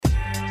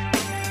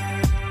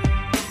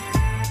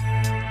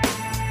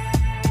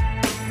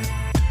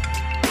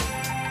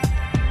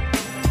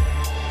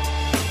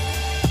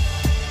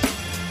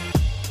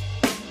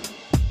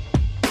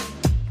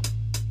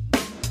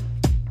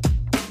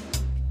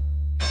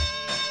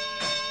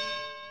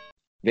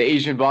The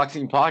Asian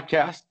Boxing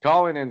Podcast,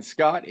 Colin and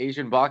Scott,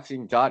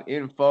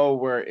 asianboxing.info,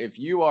 where if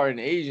you are an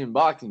Asian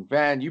boxing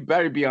fan, you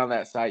better be on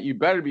that site. You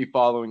better be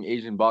following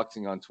Asian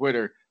Boxing on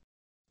Twitter,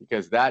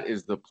 because that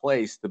is the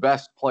place, the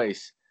best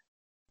place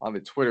on the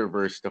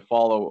Twitterverse to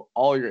follow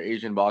all your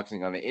Asian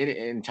boxing, on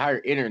the entire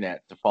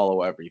internet to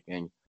follow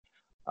everything.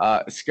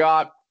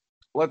 Scott,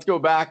 let's go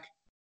back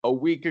a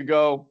week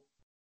ago.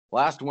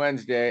 Last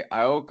Wednesday,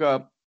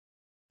 Ioka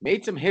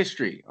made some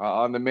history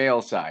on the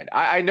male side.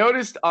 I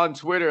noticed on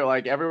Twitter,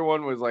 like,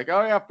 everyone was like,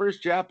 oh yeah,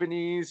 first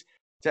Japanese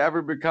to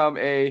ever become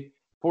a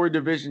 4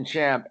 division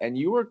champ. And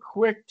you were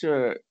quick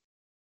to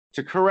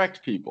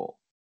correct people.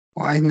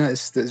 What I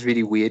noticed that was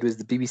really weird was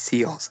the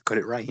BBC also got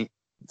it right.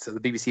 So the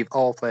BBC of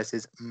all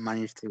places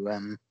managed to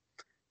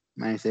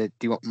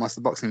do what most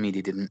of the boxing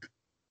media didn't.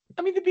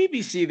 I mean, the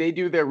BBC, they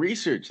do their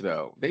research,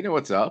 though. They know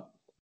what's up.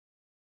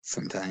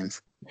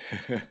 Sometimes.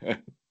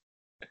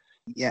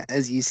 Yeah,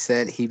 as you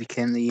said, he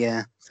became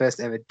the first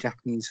ever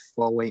Japanese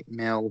 4-weight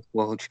male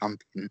world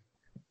champion,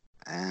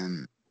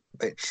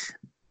 which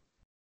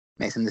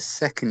makes him the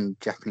second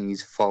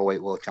Japanese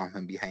 4-weight world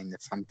champion behind the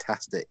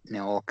fantastic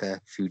Naoka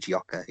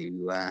Fujioka,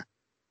 who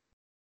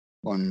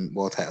won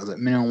world titles at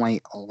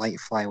middleweight, light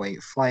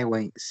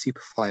flyweight,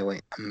 super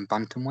flyweight, and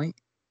bantamweight,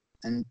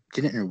 and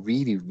did it in a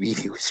really,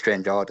 really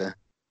strange order.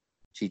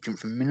 She jumped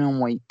from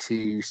middleweight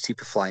to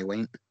super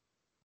flyweight,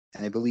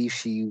 and I believe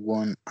she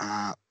won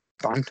at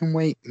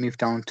bantamweight, moved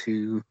down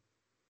to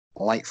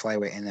light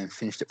flyweight, and then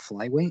finished at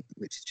flyweight,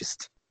 which is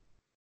just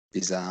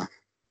bizarre.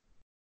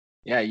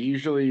 Yeah,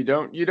 usually you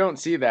don't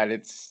see that.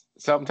 It's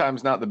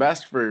sometimes not the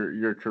best for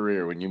your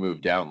career when you move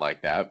down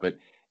like that, but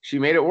she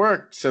made it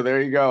work. So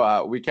there you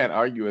go. We can't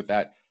argue with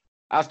that.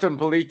 Aston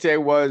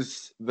Polite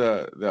was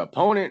the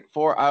opponent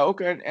for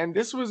Ioka, and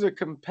this was a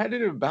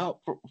competitive bout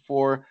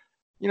for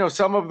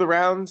some of the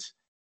rounds.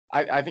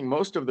 I think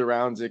most of the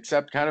rounds,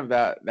 except kind of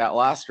that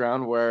last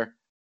round where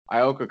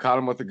Ioka caught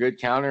him with a good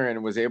counter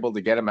and was able to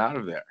get him out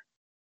of there.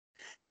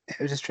 It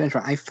was a strange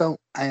one. I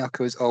felt Ioka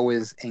was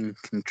always in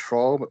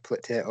control, but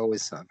Polite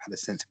always sort of had a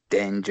sense of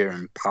danger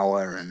and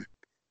power, and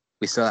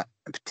we saw that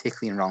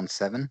particularly in round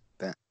 7.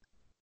 But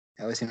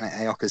it always seemed like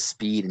Ioka's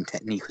speed and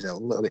technique was a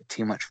little bit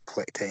too much for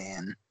Polite,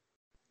 and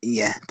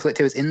yeah,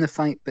 Polite was in the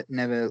fight, but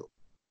never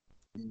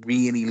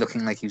really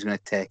looking like he was going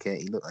to take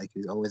it. He looked like he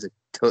was always a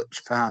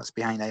touch, perhaps,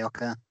 behind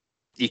Ioka.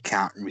 You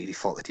can't really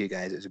fault the two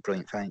guys. It was a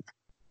brilliant fight.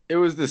 It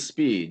was the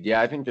speed.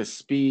 Yeah, I think the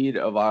speed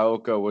of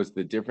Ioka was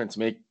the difference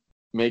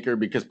maker,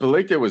 because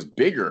Polite was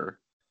bigger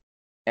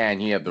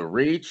and he had the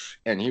reach,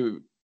 and he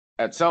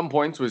at some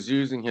points was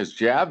using his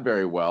jab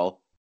very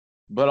well,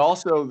 but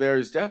also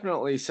there's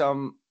definitely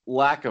some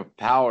lack of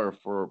power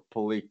for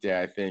Polite,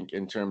 I think,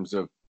 in terms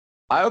of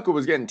Ioka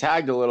was getting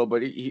tagged a little,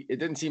 but it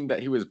didn't seem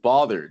that he was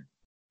bothered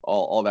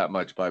all that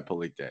much by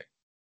Polite.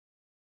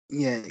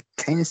 Yeah, it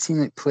kind of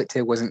seemed like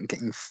Polite wasn't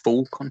getting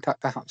full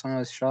contact perhaps on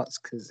those shots,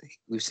 because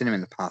we've seen him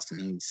in the past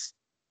and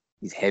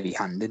he's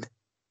heavy-handed,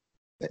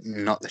 but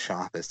not the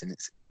sharpest, and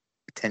it's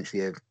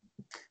potentially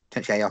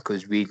Ioka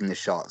was reading the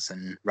shots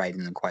and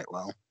riding them quite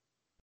well.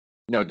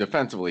 No,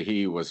 defensively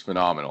he was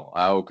phenomenal.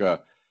 Ioka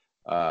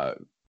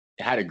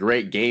had a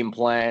great game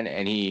plan,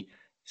 and he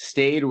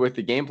stayed with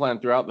the game plan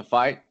throughout the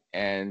fight,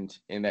 and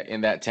in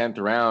that 10th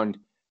round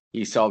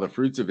he saw the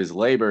fruits of his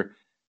labor.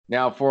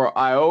 Now, for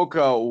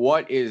Ioka,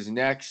 what is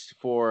next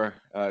for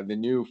the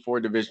new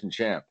 4-division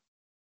champ?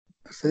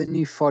 For the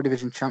new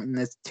 4-division champion,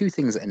 there's 2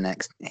 things that are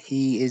next.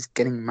 He is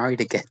getting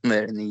married again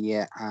later in the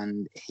year,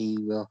 and he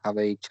will have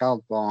a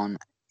child born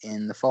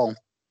in the fall.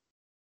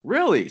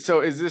 Really?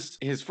 So is this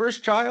his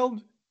first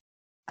child?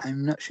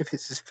 I'm not sure if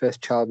it's his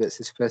first child, but it's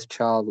his first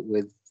child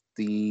with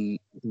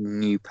the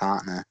new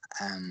partner.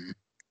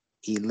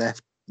 He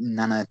left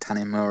Nana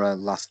Tanemura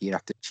last year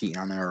after cheating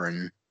on her,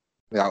 and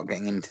without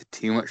getting into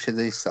too much of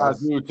this.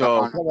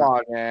 Kazuto, come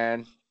on,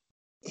 man.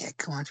 Yeah,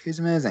 come on, she's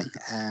amazing.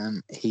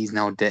 He's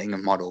now dating a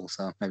model,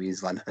 so maybe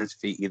he's landed on his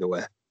feet either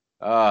way.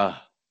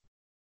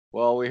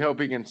 Well, we hope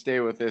he can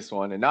stay with this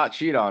one and not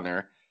cheat on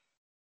her.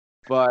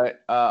 But,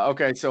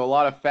 okay, so a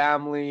lot of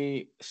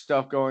family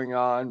stuff going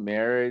on,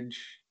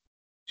 marriage,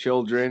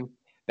 children.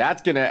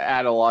 That's going to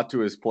add a lot to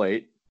his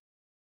plate.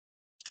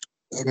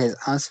 It is.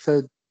 As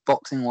for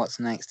boxing,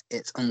 what's next?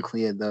 It's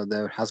unclear, though.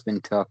 There has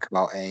been talk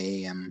about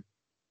a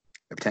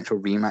potential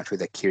rematch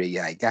with Akira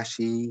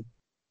Yaigashi,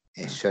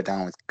 a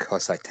showdown with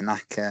Kosai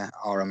Tanaka,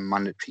 or a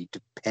mandatory,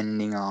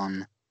 depending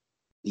on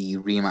the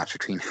rematch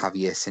between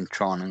Javier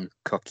Cintron and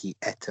Koki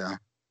Eto,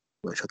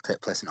 which will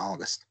take place in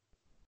August.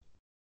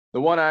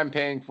 The one I'm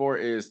paying for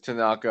is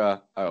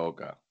Tanaka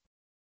Ioka.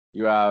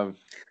 You have,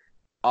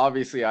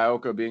 obviously,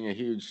 Ioka being a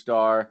huge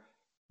star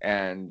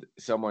and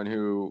someone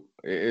who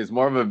is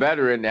more of a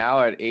veteran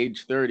now at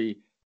age 30,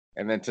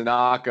 and then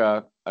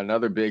Tanaka,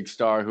 another big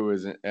star who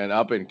is an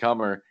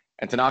up-and-comer,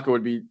 and Tanaka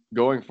would be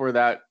going for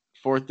that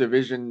 4th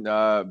division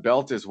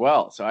belt as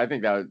well. So I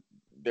think that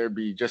there'd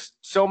be just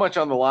so much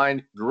on the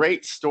line,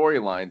 great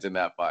storylines in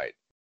that fight.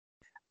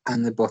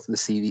 And they're both the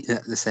same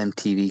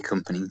TV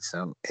company,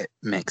 so it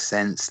makes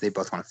sense. They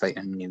both want to fight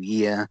in the new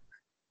year.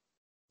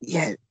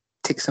 Yeah,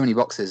 ticks so many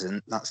boxes,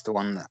 and that's the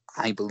one that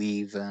I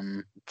believe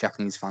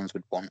Japanese fans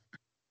would want.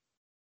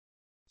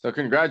 So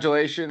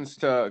congratulations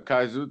to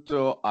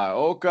Kazuto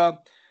Aoka.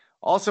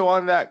 Also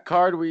on that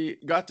card, we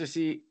got to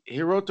see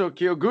Hiroto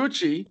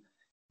Kyoguchi,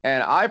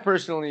 and I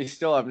personally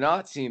still have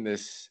not seen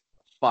this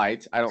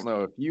fight. I don't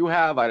know if you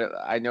have.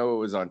 I know it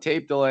was on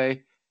tape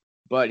delay,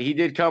 but he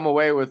did come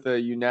away with a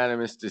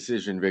unanimous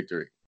decision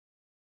victory.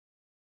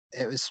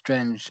 It was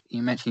strange.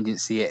 You mentioned you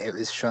didn't see it. It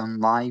was shown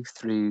live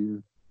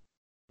through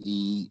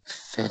the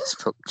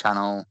Facebook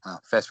account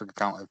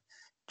of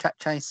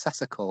Chachai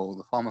Sasako,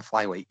 the former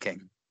flyweight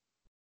king.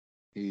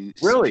 Who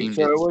really?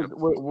 So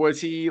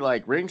was he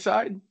like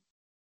ringside?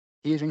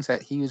 He was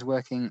ringside. He was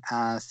working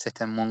as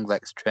Sitem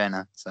Wonglek's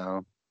trainer,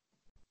 so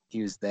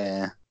he was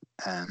there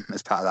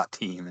as part of that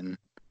team, and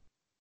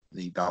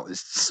the bout was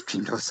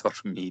streamed over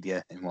social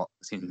media in what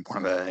seemed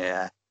one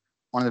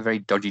of the very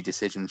dodgy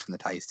decisions from the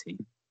Tais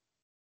team.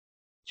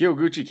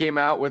 Kyoguchi came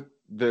out with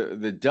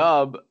the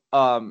dub.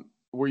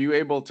 Were you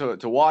able to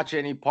watch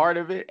any part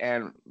of it,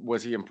 and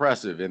was he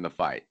impressive in the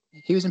fight?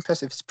 He was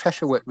impressive. His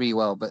pressure worked really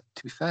well, but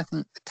to be fair, I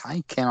think the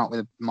Thai came out with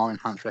a more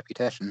enhanced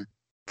reputation.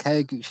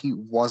 Kyoguchi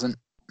wasn't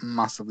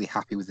massively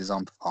happy with his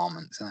own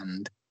performance,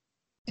 and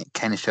it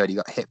kind of showed. He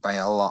got hit by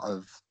a lot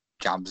of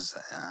jabs.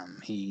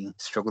 He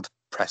struggled to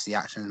press the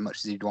action as much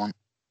as he'd want.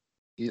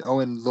 He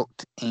always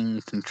looked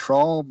in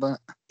control, but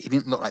he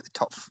didn't look like the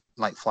top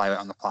flyweight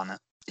on the planet.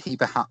 He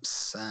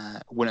perhaps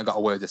wouldn't have got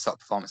away with this sort of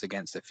performance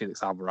against a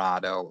Felix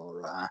Alvarado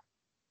or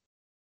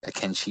a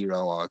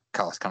Kenshiro or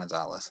Carlos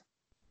Canizales.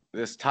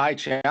 This Thai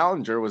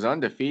challenger was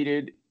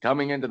undefeated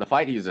coming into the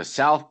fight. He was a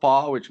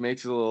southpaw, which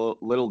makes it a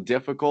little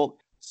difficult.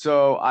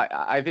 So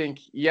I think,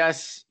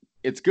 yes,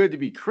 it's good to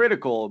be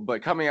critical,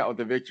 but coming out with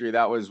the victory,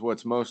 that was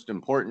what's most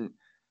important.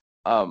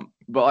 But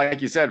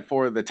like you said,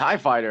 for the Thai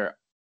fighter,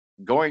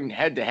 going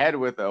head-to-head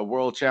with a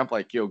world champ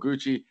like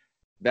Kyoguchi,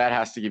 that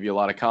has to give you a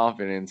lot of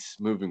confidence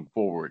moving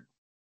forward.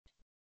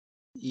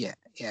 Yeah.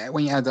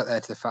 When you add that there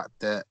to the fact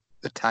that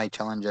the Thai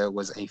challenger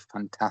was a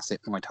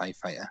fantastic Muay Thai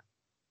fighter,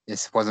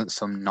 this wasn't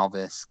some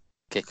novice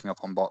kicking up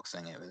on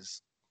boxing. It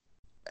was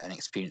an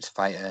experienced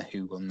fighter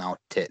who will now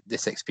take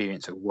this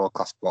experience of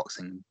world-class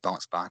boxing,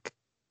 bounce back.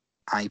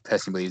 I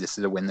personally believe this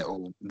is a win that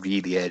will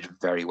really age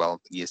very well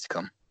for years to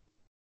come.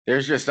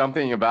 There's just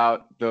something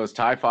about those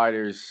Thai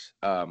fighters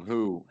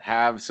who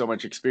have so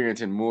much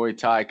experience in Muay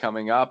Thai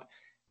coming up,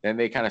 then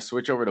they kind of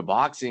switch over to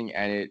boxing,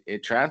 and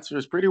it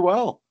transfers pretty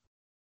well.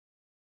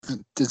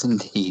 It does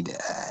indeed.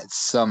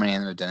 So many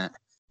of them have done it.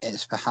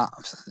 It's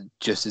perhaps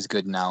just as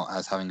good now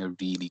as having a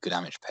really good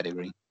amateur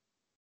pedigree.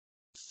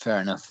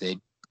 Fair enough, the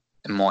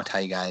Muay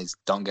Thai guys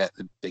don't get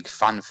the big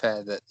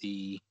fanfare that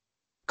the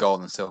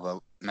gold and silver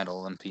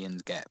medal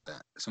Olympians get,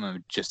 but some of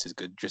them are just as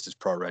good, just as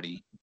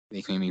pro-ready.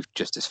 They can move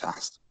just as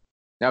fast.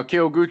 Now,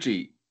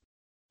 Kyoguchi,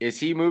 is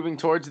he moving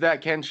towards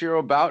that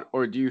Kenshiro bout,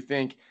 or do you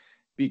think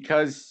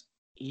because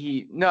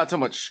he not so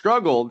much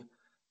struggled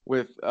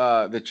with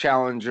the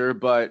challenger,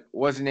 but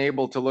wasn't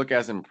able to look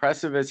as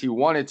impressive as he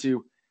wanted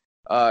to,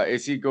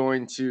 is he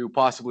going to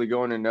possibly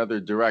go in another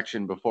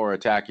direction before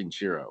attacking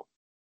Shiro?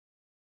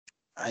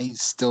 I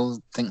still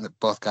think that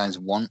both guys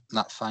want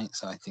that fight,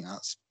 so I think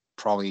that's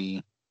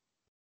probably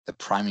the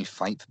primary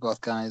fight for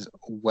both guys.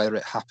 Whether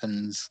it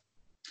happens,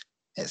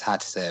 it's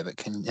hard to say, but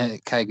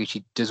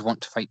Kyoguchi does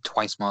want to fight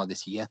twice more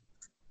this year.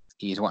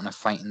 He's wanting to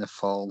fight in the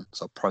fall,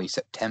 so probably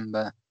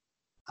September,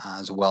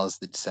 as well as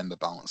the December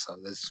bout, so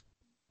there's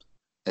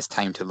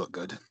time to look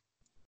good.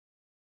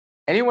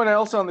 Anyone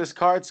else on this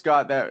card,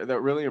 Scott,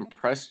 that really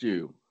impressed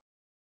you?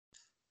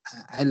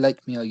 I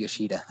like Mio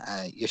Yoshida.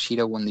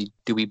 Yoshida won the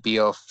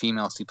WBO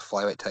female super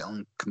flyweight title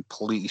and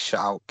completely shut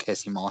out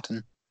Casey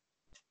Martin.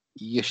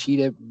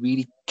 Yoshida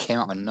really came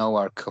out of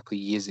nowhere a couple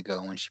of years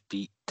ago when she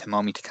beat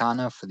Tomomi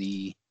Takano for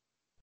the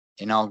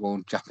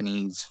inaugural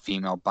Japanese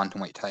female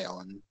bantamweight title,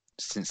 and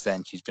since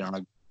then she's been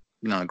on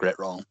a great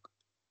roll.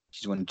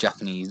 She's won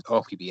Japanese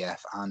OPBF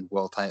and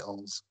world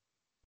titles.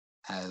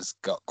 Has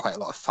got quite a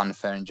lot of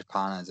fanfare in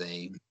Japan as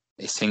a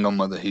single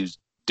mother who's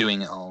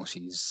doing it all.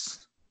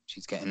 She's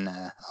getting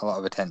a lot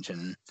of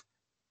attention.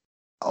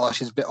 Although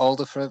she's a bit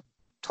older for a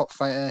top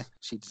fighter,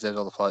 she deserves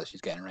all the applause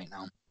she's getting right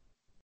now.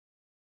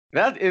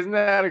 Isn't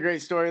that a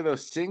great story though?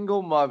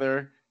 Single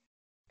mother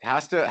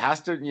has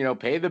to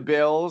pay the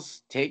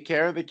bills, take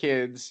care of the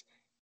kids,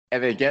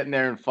 and then get in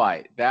there and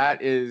fight.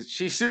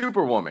 She's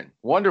Superwoman,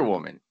 Wonder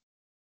Woman.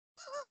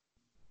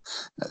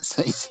 That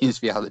seems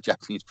to be how the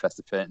Japanese press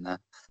are putting her.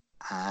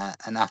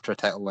 And after a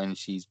title win,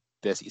 she's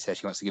basically said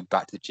she wants to give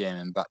back to the gym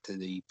and back to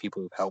the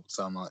people who've helped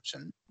so much.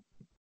 And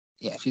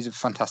yeah, she's a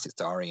fantastic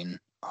story, and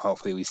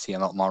hopefully we see a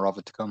lot more of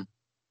it to come.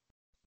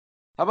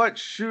 How about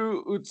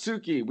Shu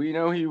Utsuki? We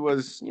know he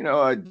was,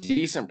 a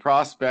decent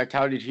prospect.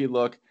 How did he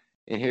look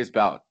in his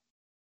bout?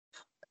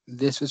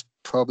 This was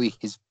probably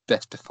his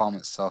best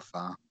performance so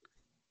far.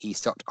 He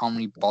stopped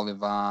Omri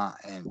Bolivar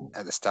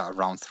at the start of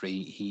round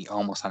 3. He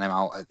almost had him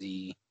out at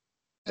the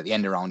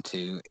end of round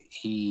 2.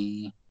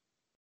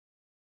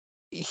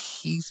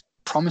 He's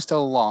promised a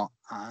lot,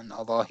 and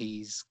although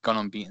he's gone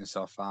unbeaten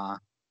so far,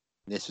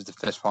 this was the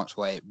first match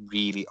where it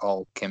really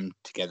all came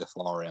together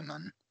for him,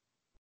 and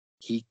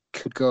he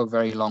could go a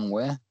very long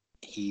way.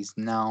 He's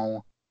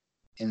now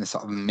in the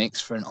sort of mix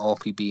for an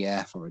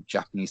OPBF for a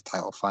Japanese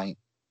title fight.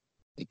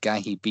 The guy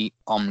he beat,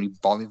 Omri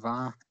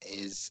Bolivar,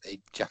 is a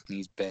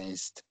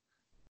Japanese-based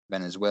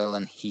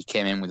Venezuelan. He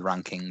came in with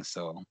rankings,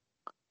 so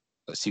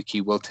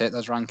Otsuki will take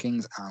those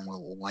rankings and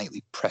will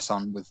likely press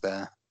on with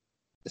the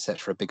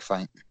search for a big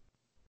fight.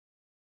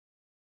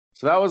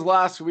 So that was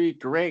last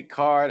week. Great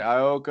card.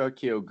 Ioka,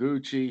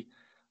 Kyoguchi.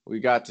 We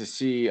got to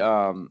see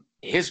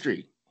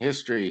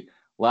history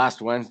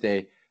last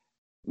Wednesday.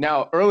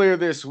 Now, earlier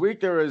this week,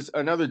 there was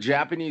another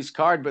Japanese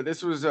card, but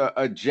this was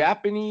a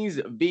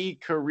Japanese v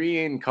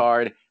Korean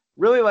card.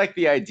 Really like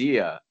the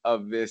idea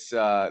of this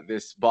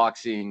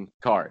boxing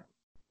card.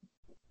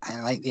 I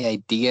like the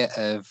idea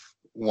of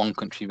one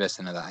country versus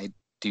another. I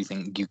do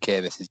think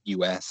UK versus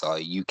US or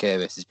UK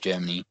versus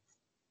Germany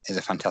is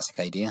a fantastic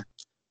idea.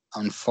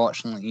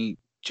 Unfortunately,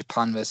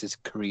 Japan versus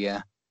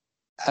Korea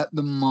at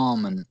the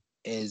moment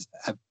is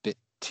a bit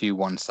too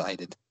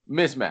one-sided.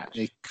 Mismatch.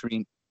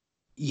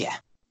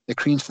 The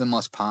Koreans for the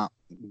most part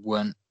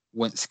weren't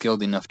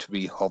skilled enough to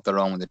really hold their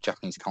own with the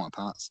Japanese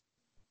counterparts.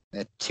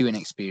 They're too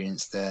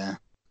inexperienced. They're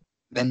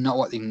not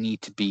what they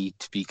need to be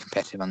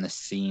competitive on the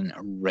scene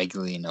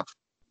regularly enough.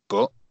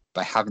 But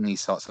by having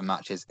these sorts of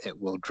matches, it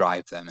will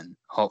drive them, and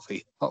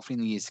hopefully in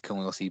the years to come,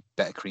 we'll see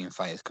better Korean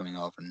fighters coming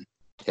over and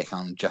take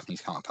on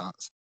Japanese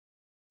counterparts.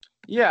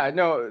 Yeah,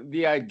 no,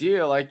 the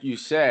idea, like you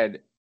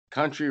said,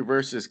 country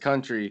versus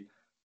country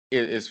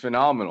is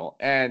phenomenal.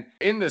 And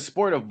in the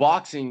sport of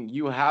boxing,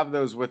 you have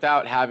those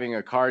without having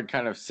a card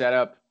kind of set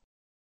up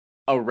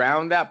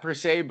around that per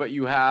se, but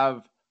you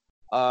have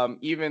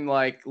even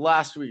like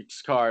last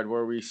week's card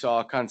where we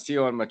saw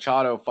Cancillo and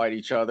Machado fight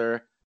each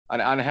other,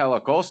 and Angel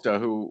Acosta,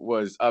 who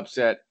was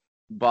upset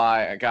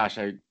by,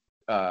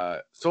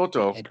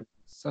 Soto.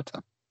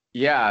 Soto.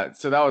 Yeah,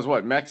 so that was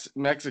what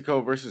Mexico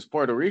versus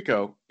Puerto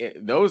Rico.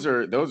 Those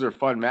are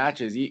fun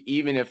matches,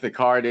 even if the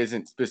card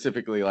isn't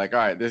specifically like, all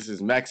right, this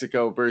is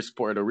Mexico versus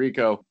Puerto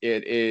Rico.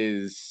 It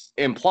is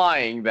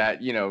implying that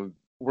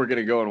we're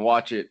gonna go and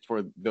watch it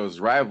for those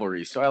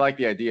rivalries. So I like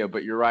the idea,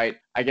 but you're right.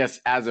 I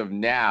guess as of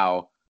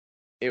now,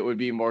 it would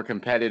be more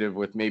competitive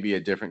with maybe a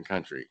different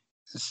country.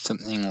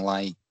 Something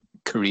like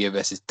Korea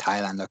versus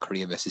Thailand or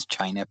Korea versus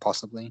China,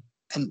 possibly.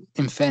 And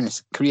in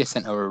fairness, Korea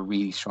sent over a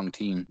really strong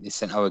team. They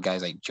sent over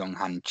guys like Jung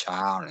Han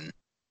Cha and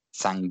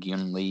Sang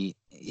Gyun Lee.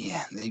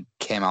 Yeah, they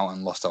came out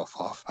and lost all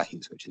 4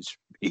 fights, which is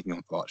really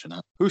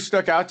unfortunate. Who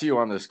stuck out to you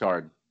on this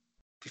card?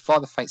 Before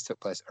the fights took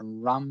place,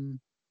 Ram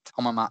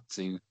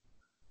Tomamatsu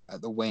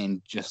at the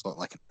weigh-in just looked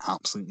like an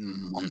absolute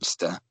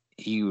monster.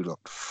 He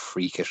looked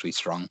freakishly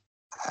strong.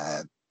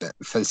 But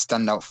for the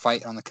standout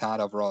fight on the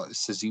card overall, it was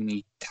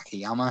Suzumi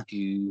Takayama,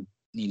 who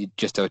needed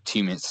just over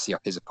 2 minutes to see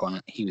off his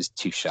opponent. He was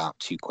too sharp,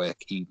 too quick.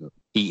 He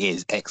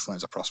is excellent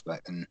as a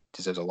prospect and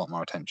deserves a lot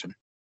more attention.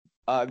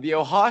 The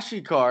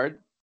Ohashi card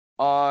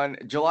on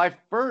July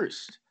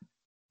 1st.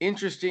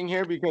 Interesting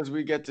here because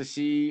we get to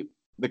see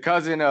the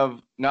cousin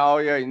of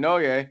Naoya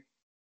Inoue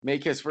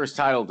make his first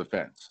title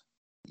defense.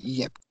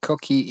 Yep,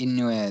 Koki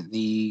Inoue,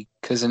 the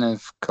cousin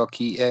of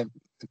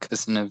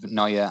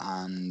Naoya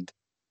and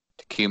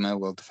Takuma,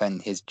 will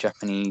defend his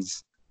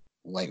Japanese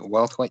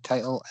welterweight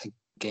title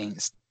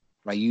against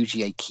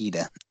Ryuji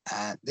Aikida.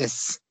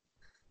 This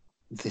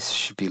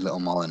should be a little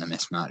more than a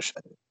mismatch.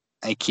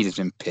 Aikida's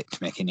been picked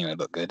to make Inoue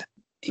look good.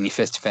 In your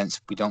first defense,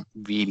 we don't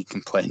really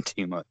complain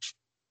too much.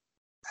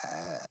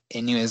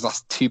 Inoue's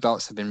last 2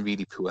 bouts have been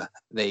really poor.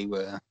 They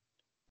were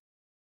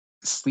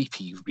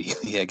sleepy,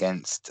 really,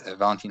 against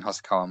Valentin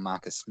Hosokawa and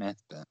Marcus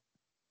Smith, but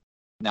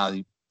now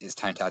it's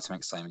time to add some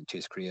excitement to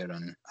his career,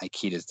 and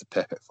Aikida's the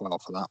perfect foil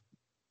for that.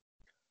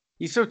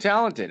 He's so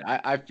talented.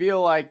 I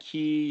feel like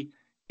he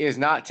is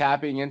not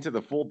tapping into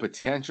the full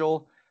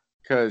potential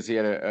because he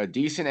had a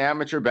decent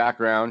amateur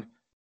background.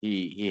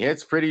 He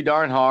hits pretty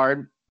darn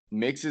hard,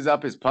 mixes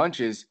up his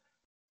punches,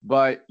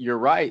 but you're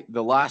right.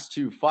 The last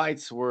 2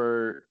 fights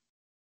were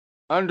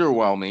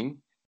underwhelming,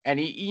 and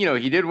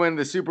he did win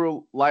the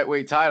super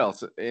lightweight title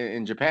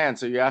in Japan,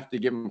 so you have to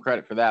give him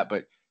credit for that.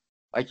 But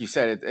like you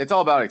said, it's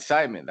all about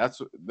excitement. That's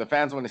what the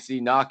fans want to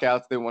see: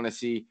 knockouts. They want to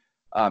see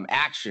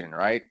action,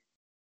 right?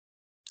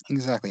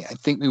 Exactly. I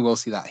think we will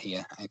see that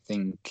here. I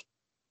think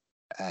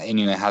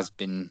Inoue has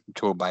been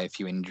troubled by a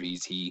few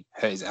injuries. He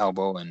hurt his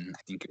elbow, and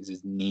I think it was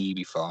his knee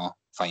before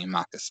fighting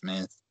Marcus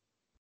Smith.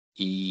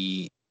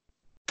 He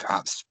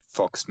perhaps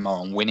focused more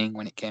on winning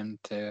when it came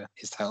to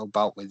his title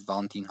bout with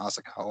Valentin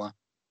Hosokawa.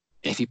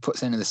 If he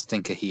puts into the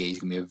stinker here, he's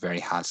going to be a very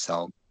hard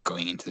sell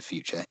going into the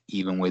future,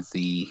 even with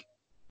the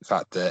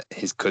fact that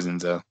his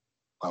cousins are,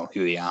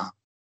 who they are.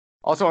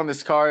 Also on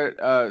this card,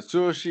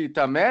 Tsuyoshi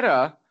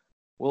Tamera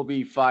will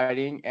be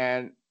fighting,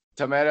 and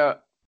Tamera,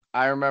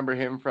 I remember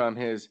him from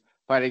his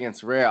fight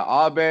against Rhea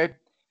Abe.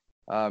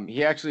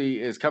 He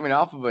actually is coming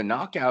off of a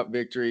knockout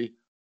victory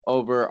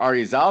over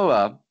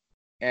Arizawa,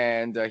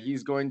 and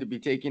he's going to be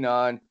taking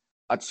on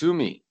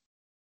Atsumi.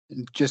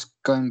 Just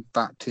going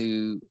back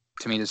to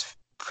Tameda's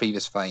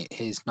previous fight,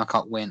 his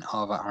knockout win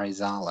over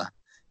Arizala.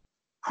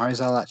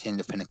 Arizala actually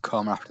ended up in a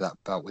coma after that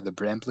bout with a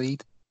brain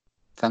bleed.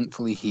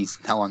 Thankfully, he's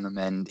now on the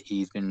mend.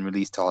 He's been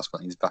released to hospital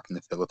and he's back in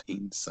the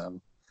Philippines.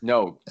 So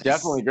no,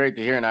 definitely great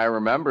to hear. And I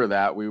remember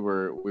that we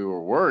were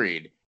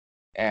worried,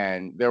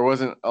 and there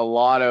wasn't a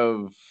lot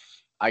of,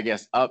 I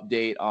guess,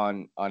 update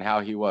on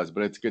how he was,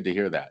 but it's good to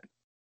hear that.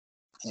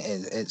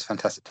 It's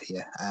fantastic to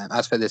hear.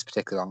 As for this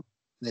particular one,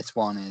 this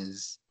one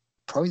is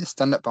probably the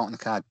stand-up bout on the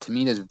card.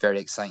 Tamida's very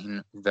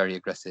exciting, very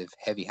aggressive,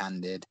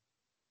 heavy-handed.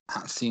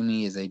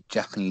 Hatsumi is a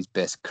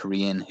Japanese-based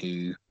Korean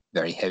who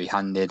very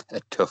heavy-handed, a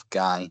tough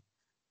guy.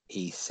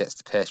 He sets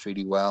the pace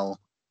really well.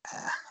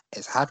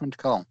 It's a hard one to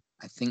call.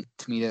 I think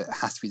Tamida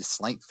has to be the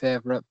slight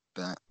favourite,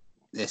 but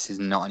this is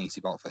not an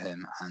easy bout for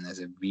him, and there's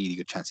a really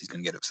good chance he's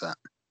going to get upset.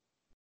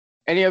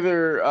 Any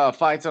other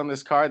fights on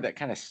this card that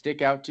kind of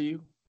stick out to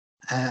you?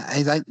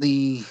 I like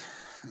the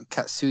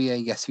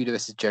Katsuya Yasuda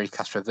versus Jerry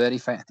Castroverde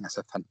fight. I think that's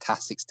a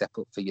fantastic step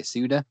up for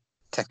Yasuda.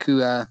 Taku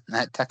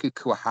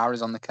Kuwahara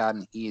is on the card,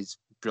 and he is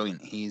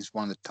brilliant. He's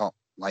one of the top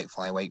light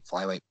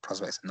flyweight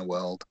prospects in the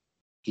world.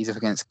 He's up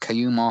against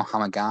Kayumo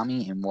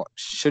Hamagami in what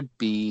should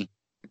be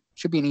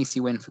an easy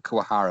win for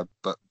Kuwahara,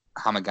 but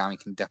Hamagami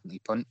can definitely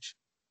punch.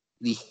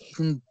 The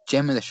hidden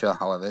gem of the show,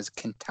 however, is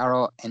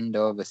Kentaro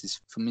Endo versus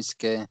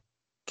Fumisuke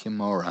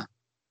Kimura.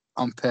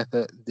 On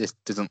paper, this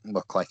doesn't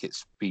look like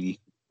it's really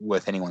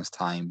worth anyone's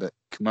time, but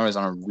Kimura's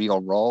on a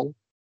real roll.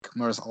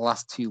 Kimura's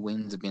last 2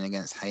 wins have been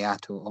against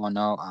Hayato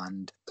Ono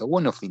and the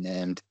wonderfully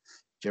named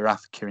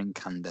Giraffe Kirin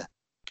Kanda.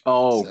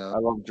 Oh, so, I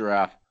love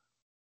Giraffe.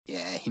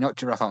 Yeah, he knocked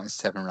Giraffe out in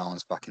 7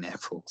 rounds back in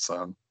April,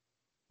 so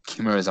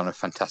Kimura's on a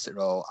fantastic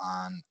roll,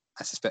 and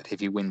I suspect if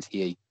he wins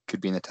here, he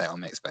could be in the title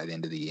mix by the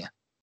end of the year.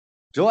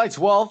 July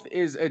 12th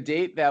is a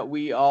date that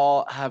we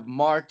all have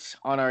marked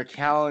on our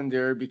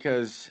calendar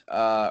because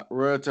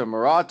Ryota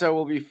Murata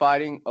will be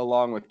fighting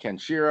along with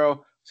Kenshiro,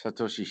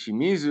 Satoshi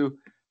Shimizu.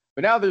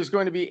 But now there's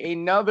going to be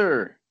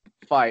another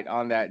fight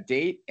on that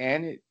date,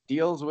 and it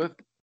deals with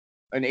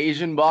an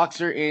Asian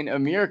boxer in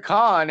Amir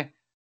Khan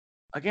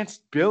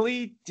against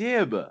Billy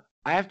Dib.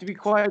 I have to be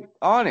quite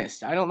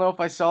honest. I don't know if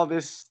I saw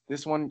this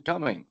one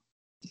coming.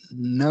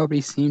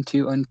 Nobody seemed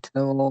to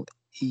until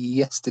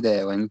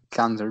yesterday when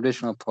Khan's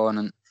original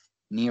opponent,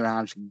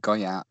 Niraj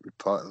Goyat,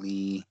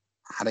 reportedly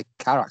had a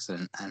car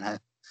accident and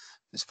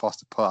was forced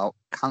to pull out,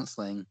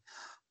 cancelling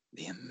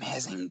the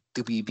amazing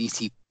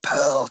WBC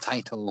Pearl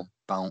title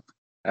bout.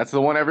 That's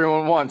the one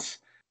everyone wants.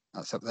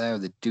 That's up there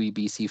with the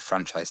WBC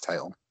franchise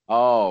title.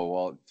 Oh,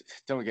 well,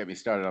 don't get me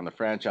started on the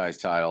franchise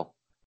title.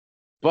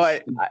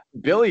 But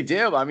Billy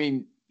Dib, I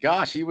mean,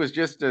 gosh, he was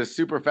just a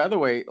super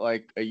featherweight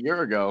like a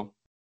year ago.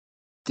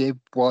 Dib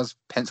was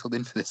penciled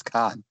in for this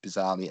card,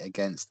 bizarrely,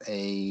 against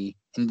a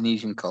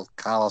Indonesian called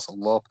Carlos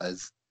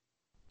Lopez,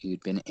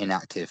 who'd been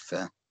inactive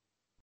for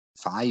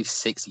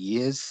 5-6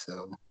 years.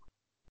 So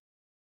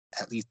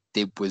at least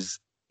Dib was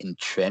in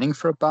training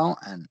for a bout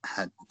and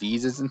had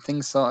visas and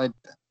things sorted.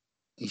 But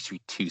he should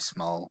be too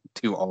small,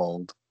 too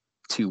old,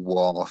 too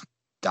war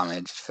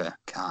damaged for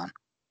Khan.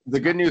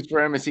 The good news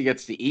for him is he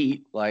gets to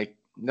eat. Like,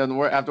 doesn't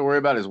have to worry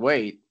about his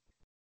weight.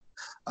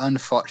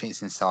 Unfortunately,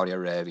 it's in Saudi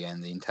Arabia,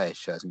 and the entire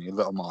show is going to be a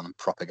little more than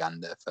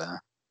propaganda for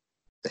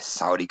the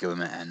Saudi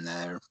government and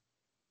their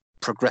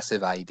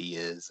progressive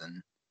ideas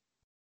and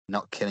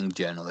not killing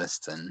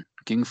journalists and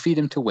giving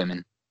freedom to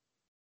women.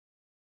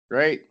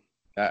 Great.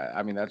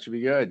 I mean, that should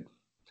be good.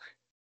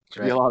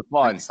 Should be a lot of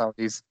fun.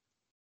 Saudis.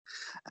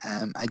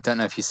 I don't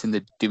know if you've seen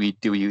the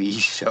WWE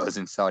shows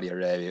in Saudi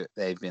Arabia.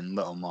 They've been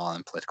little more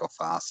than political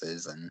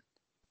farces, and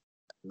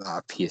that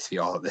appears to be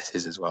all of this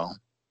is as well.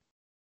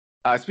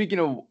 Speaking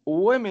of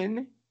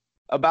women,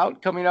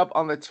 about coming up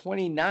on the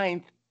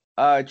 29th,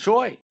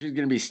 Choi is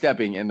going to be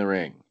stepping in the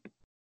ring.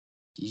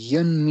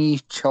 Yeon-mi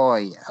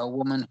Choi, a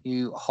woman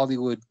who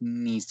Hollywood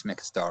needs to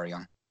make a story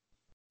on.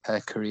 Her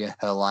career,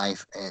 her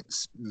life,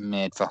 it's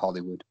made for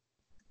Hollywood.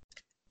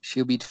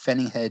 She'll be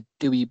defending her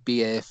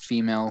WBA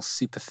female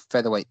super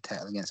featherweight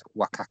title against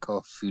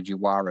Wakako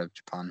Fujiwara of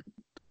Japan.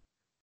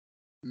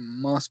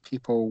 Most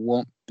people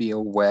won't be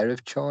aware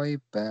of Choi,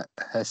 but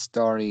her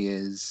story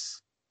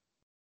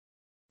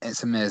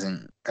it's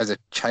amazing. As a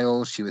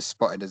child, she was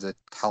spotted as a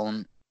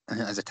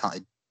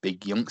talented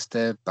big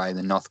youngster by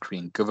the North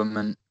Korean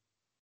government.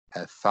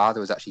 Her father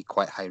was actually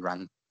quite high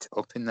ranked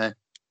up in the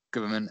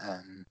government.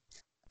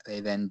 They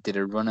then did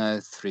a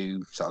runner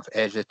through sort of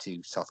Asia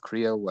to South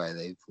Korea, where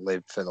they've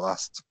lived for the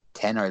last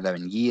 10 or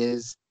 11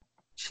 years.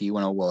 She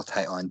won a world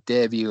title on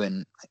debut,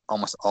 and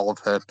almost all of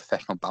her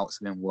professional bouts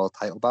have been world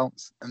title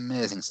bouts.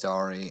 Amazing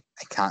story.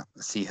 I can't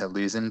see her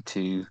losing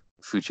to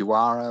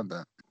Fujiwara,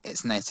 but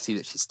it's nice to see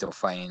that she's still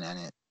fighting in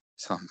it.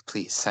 So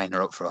please sign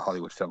her up for a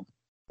Hollywood film.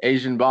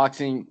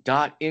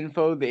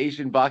 AsianBoxing.info, the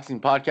Asian Boxing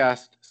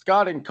Podcast.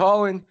 Scott and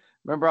Colin,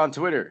 remember on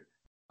Twitter,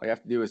 all you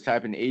have to do is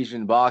type in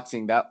Asian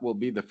Boxing. That will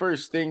be the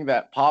first thing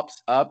that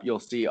pops up. You'll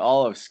see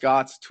all of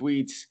Scott's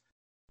tweets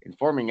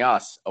informing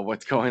us of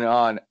what's going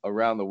on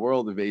around the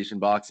world of Asian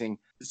boxing.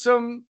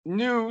 Some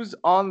news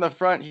on the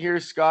front here,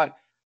 Scott.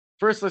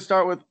 First, let's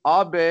start with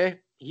Abe.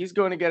 he's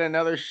going to get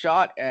another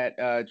shot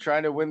at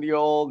trying to win the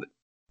old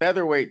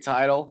featherweight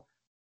title.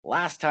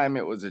 Last time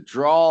it was a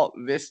draw.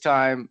 This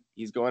time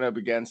he's going up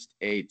against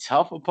a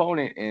tough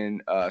opponent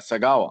in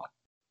Sagawa.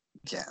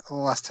 Yeah,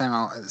 last time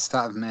out at the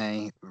start of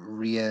May,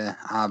 Rhea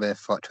Abe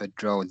fought to a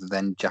draw with the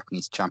then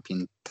Japanese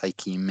champion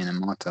Taiki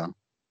Minamoto.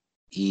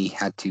 He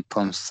had to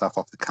pull himself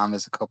off the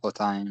canvas a couple of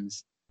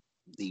times.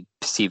 The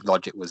perceived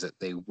logic was that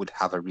they would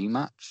have a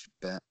rematch,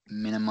 but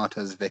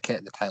Minamoto's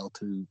vacated the title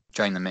to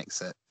join the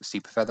mix at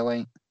super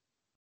featherweight.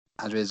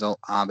 As a result,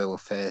 Abe will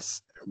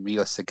face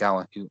Ryo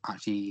Sagawa, who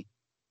actually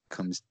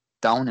comes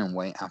down in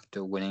weight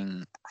after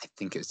winning, I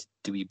think it was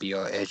the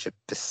WBO Asia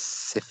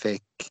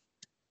Pacific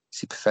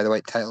super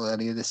featherweight title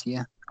earlier this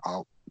year,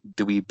 or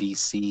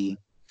WBC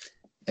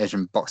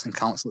Asian Boxing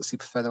Council at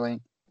super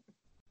featherweight.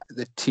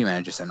 The two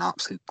men are just in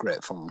absolute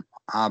great form.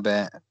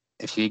 Abe,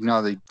 if you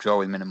ignore the draw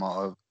with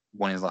Minamoto,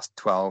 won his last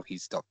 12.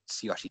 He's stopped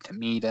Tsuyoshi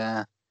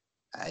Tamida.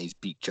 He's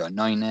beat Joe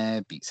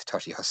Noine, beat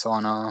Satoshi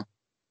Hosono,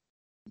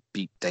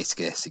 beat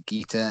Daisuke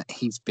Sugita.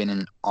 He's been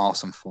in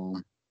awesome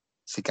form.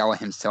 Sagawa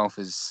himself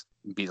has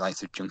beat the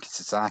likes of Junki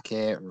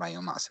Sasaki, Ryo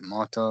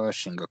Matsumoto,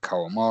 Shingo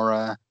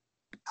Kawamura,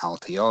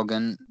 Alta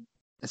Yogan.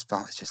 This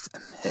bout is just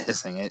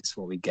amazing. It's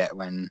what we get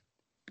when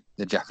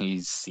the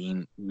Japanese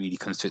scene really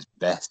comes to its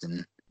best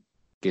and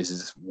gives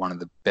us one of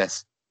the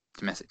best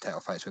domestic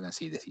title fights we're going to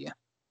see this year.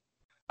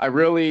 I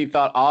really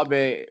thought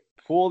Abe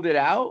pulled it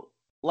out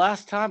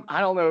last time.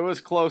 I don't know. It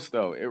was close,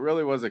 though. It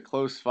really was a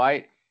close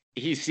fight.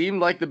 He seemed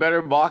like the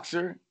better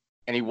boxer,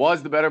 and he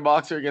was the better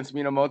boxer against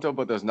Minamoto,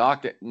 but those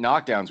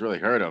knockdowns really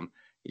hurt him.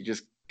 He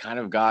just kind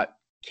of got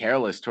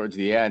careless towards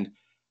the end.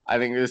 I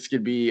think this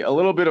could be a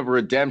little bit of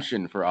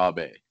redemption for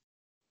Abe.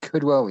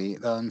 Could well be.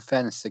 In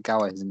fairness,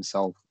 Sagawa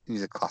himself,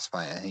 he's a class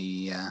fighter.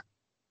 He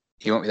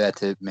won't be there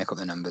to make up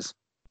the numbers.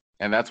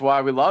 And that's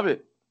why we love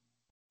it.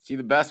 See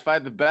the best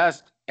fight the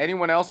best.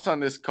 Anyone else on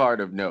this card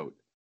of note?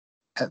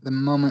 At the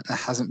moment, there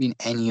hasn't been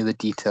any other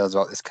details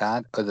about this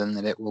card other than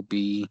that it will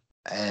be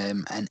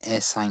an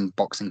assigned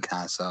boxing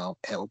card. So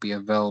it will be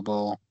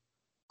available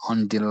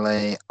on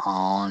delay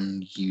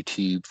on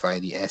YouTube via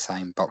the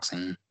assigned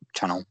boxing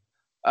channel.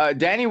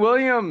 Danny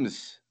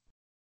Williams.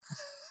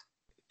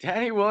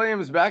 Danny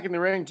Williams back in the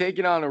ring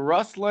taking on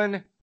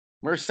Ruslan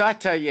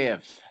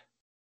Mursatayev.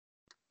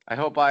 I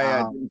hope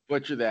I didn't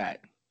butcher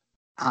that.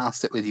 I'll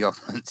stick with your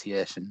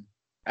pronunciation.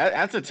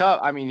 That's a tough.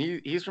 I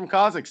mean, he's from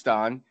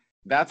Kazakhstan.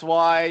 That's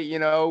why,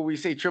 we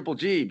say Triple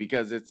G,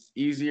 because it's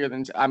easier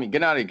than. I mean,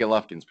 Gennady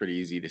Golovkin's pretty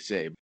easy to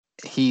say.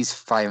 He's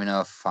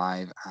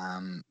 5-5.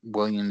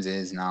 Williams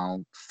is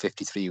now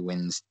 53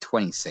 wins,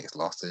 26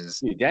 losses.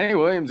 Dude, Danny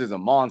Williams is a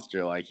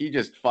monster. Like, he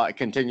just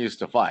continues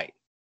to fight.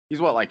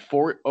 He's what, like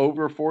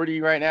over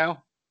 40 right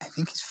now? I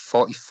think he's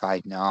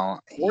 45 now.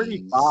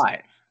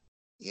 45.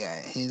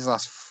 Yeah, his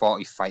last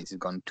 40 fights have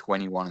gone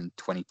 21 and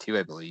 22,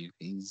 I believe.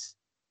 He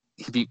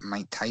beat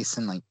Mike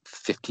Tyson like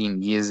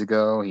 15 years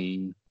ago.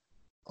 He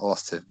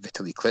lost to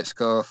Vitaly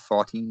Klitschko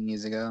 14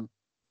 years ago.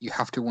 You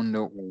have to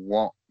wonder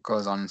what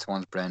goes on in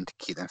someone's brain to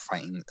keep them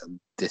fighting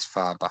this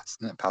far past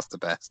the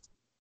best.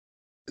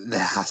 There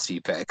has to be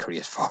better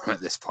careers for him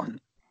at this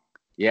point.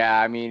 Yeah,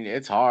 I mean,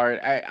 it's hard.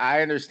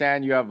 I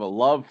understand you have a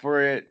love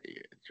for it.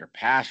 It's your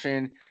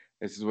passion.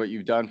 This is what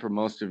you've done for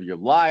most of your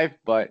life.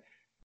 But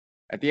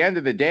at the end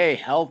of the day,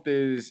 health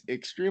is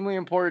extremely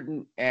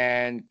important,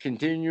 and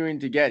continuing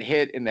to get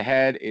hit in the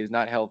head is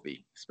not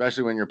healthy,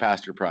 especially when you're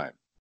past your prime.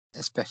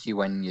 Especially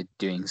when you're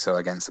doing so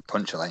against a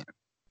puncher like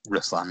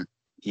Ruslan.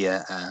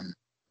 Yeah,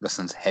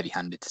 Ruslan's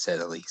heavy-handed, to say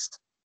the least.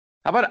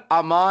 How about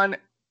Aman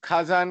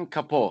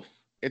Kazankapov?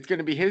 It's going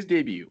to be his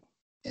debut.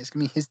 It's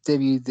going to be his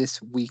debut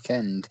this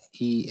weekend.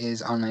 He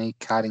is on a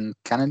card in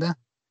Canada.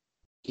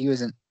 He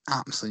was an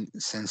absolute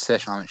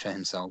sensational amateur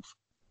himself.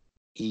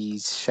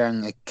 He's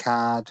sharing a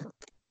card.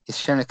 He's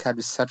sharing a card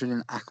with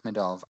Sadruddin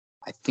Akhmedov.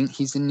 I think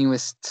he's the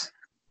newest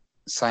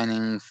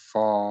signing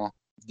for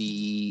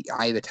the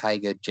Eye of the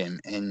Tiger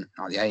gym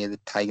or the Eye of the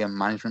Tiger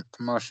management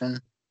promotion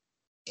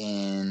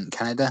in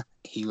Canada.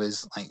 He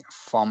was like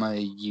former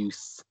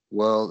youth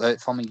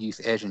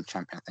Asian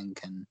champion, I think.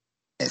 And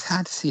it's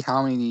hard to see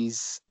how many of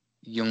these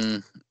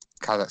young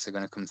Kazakhs are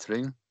going to come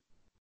through.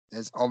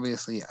 There's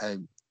obviously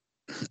going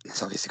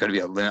to be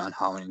a limit on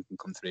how many can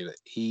come through, but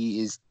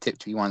he is tipped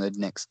to be one of the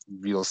next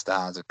real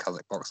stars of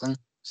Kazakh boxing.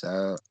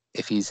 So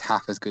if he's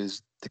half as good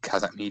as the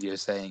Kazakh media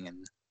is saying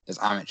and as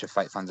amateur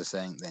fight fans are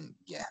saying, then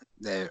yeah,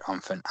 they're on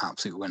for an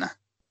absolute winner.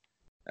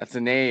 That's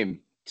a name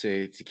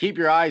to keep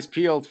your eyes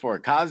peeled for.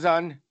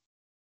 Kazan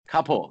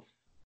Kapov.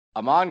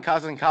 Aman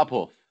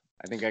Kazankapov.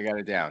 I think I got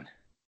it down.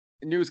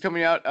 News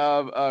coming out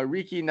of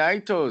Riki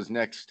Naito's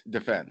next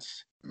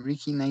defense.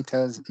 Riki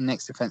Naito's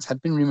next defense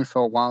had been rumored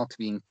for a while to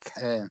be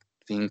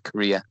in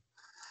Korea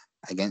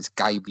against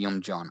Gai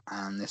Byung-John,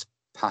 and this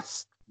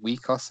past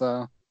week or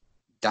so,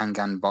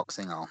 Dangan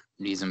Boxing or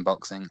Reason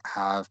Boxing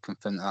have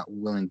confirmed that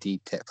will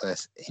indeed take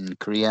place in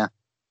Korea.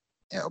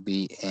 It'll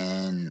be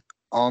in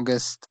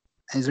August.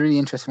 And it's a really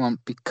interesting one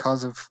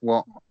because of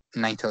what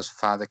Naito's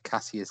father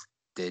Cassius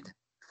did.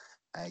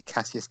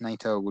 Cassius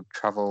Naito would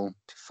travel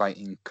to fight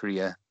in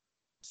Korea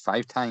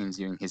 5 times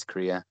during his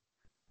career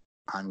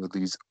and would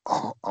lose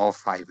all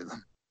 5 of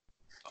them.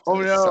 Oh,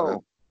 it's no. Sort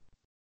of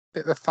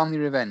bit of a family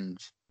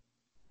revenge.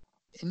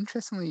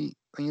 Interestingly,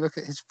 when you look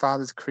at his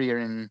father's career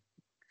in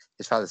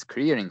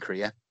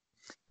Korea,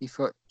 he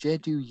fought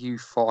Jeju Yu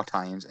 4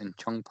 times and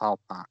Chung Pao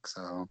Park,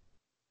 so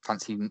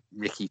fancy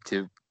Ricky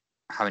to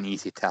have an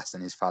easier test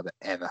than his father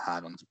ever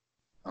had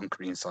on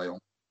Korean soil.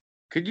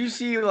 Could you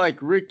see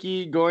like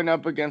Ricky going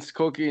up against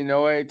Koki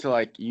Inoue to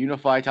like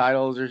unify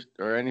titles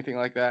or anything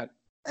like that?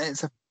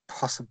 It's a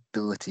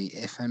possibility.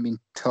 If I'm being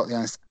totally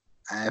honest,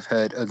 I've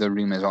heard other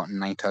rumors about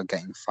Naito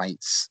getting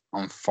fights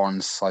on foreign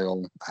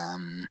soil.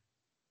 I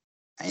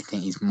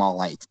think he's more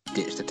like to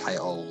ditch the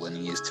title than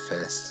he is to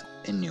face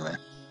Inoue.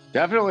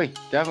 Definitely.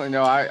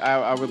 No,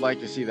 I would like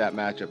to see that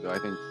matchup though. I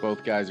think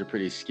both guys are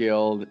pretty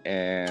skilled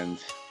and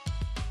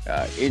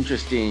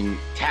interesting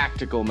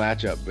tactical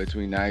matchup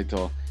between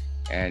Naito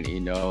and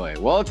Inoue.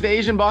 Well, it's the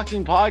Asian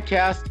Boxing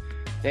Podcast.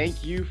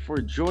 Thank you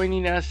for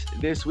joining us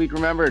this week.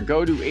 Remember,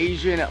 go to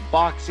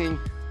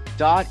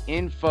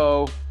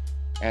asianboxing.info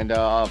and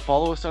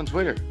follow us on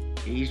Twitter,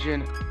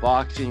 Asian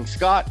Boxing.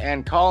 Scott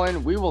and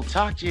Colin, we will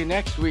talk to you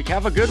next week.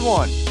 Have a good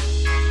one.